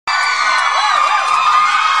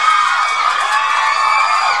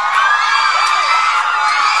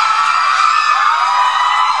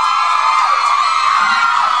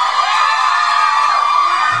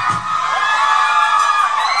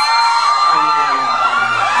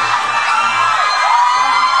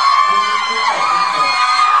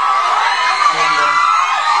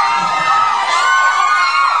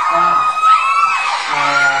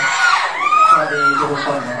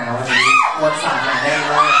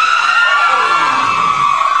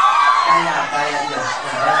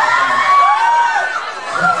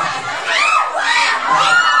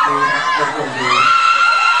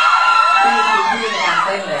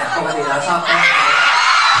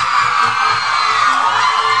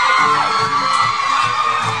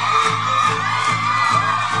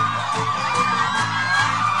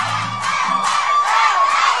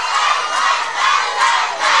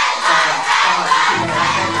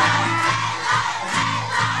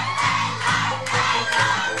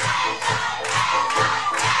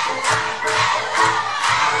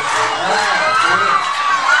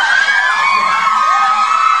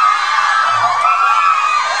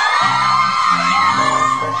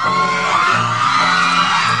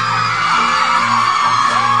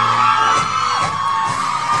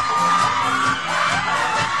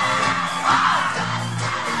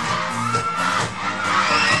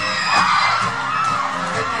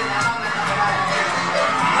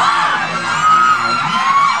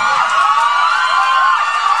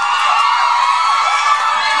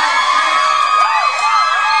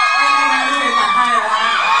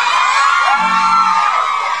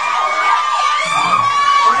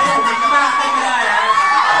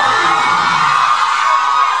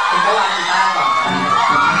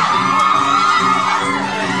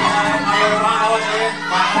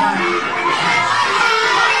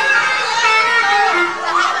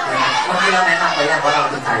ว่าเรา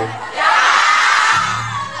คือใคร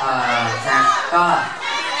นะก็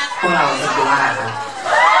พวกเราซิงคูล่าครับ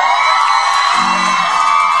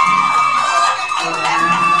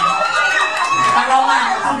นักร้องใหม่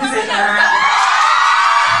ต้องพิเศษนะฮะ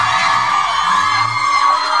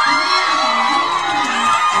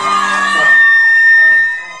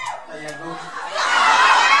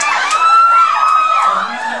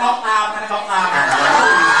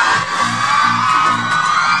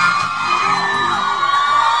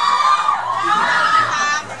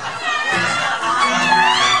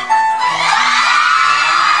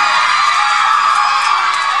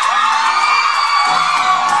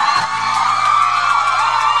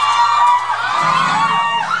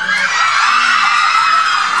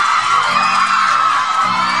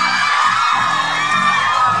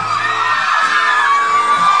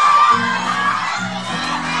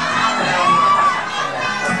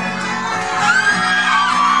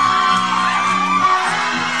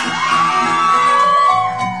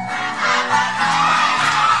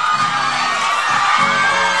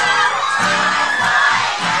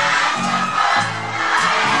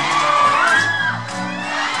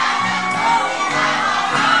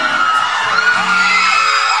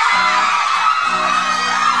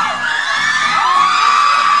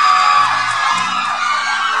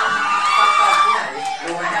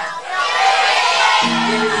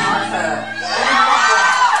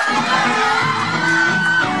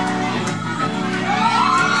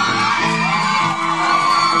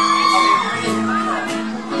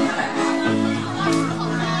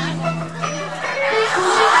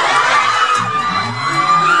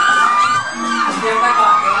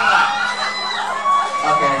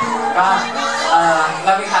เร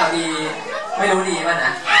ามีข่าวดีไม่รู้ดีมั้ยน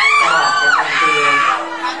ะก็เป็นคือ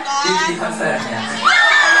ดีคอนเสิร์ตเนี่ย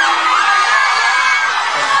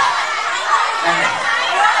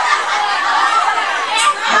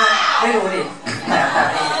ไม่รู้ดิแต่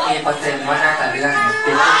มีเปอร์เซ็นต์ว่าน่าจะเลื่อนแ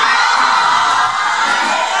ต่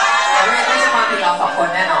ไม่ใช่ความผิดเราสองคน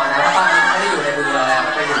แน่นอนนะเพราะตอนนี้ไม่ได้อยู่ในมือเราแล้วมั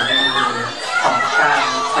นไปอยู่ในมือของการ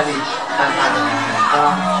ผลิตต่างๆก็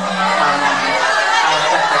ตามนั้น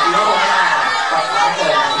แต่คิดว่าคงไม่นานก็ไม่เกิ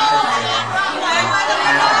นอาทิตย์นึงเลย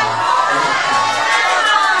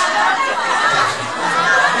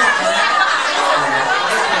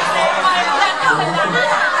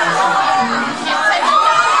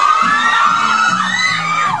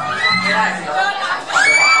ไม่ได้สิ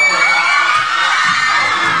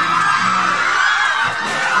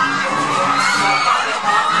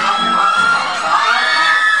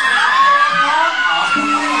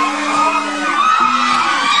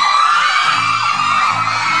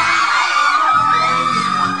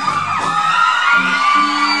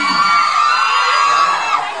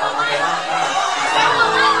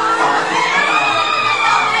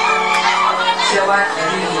เชื่อว่าใน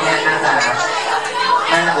ที่นี้น่า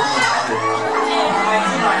จะอุ่น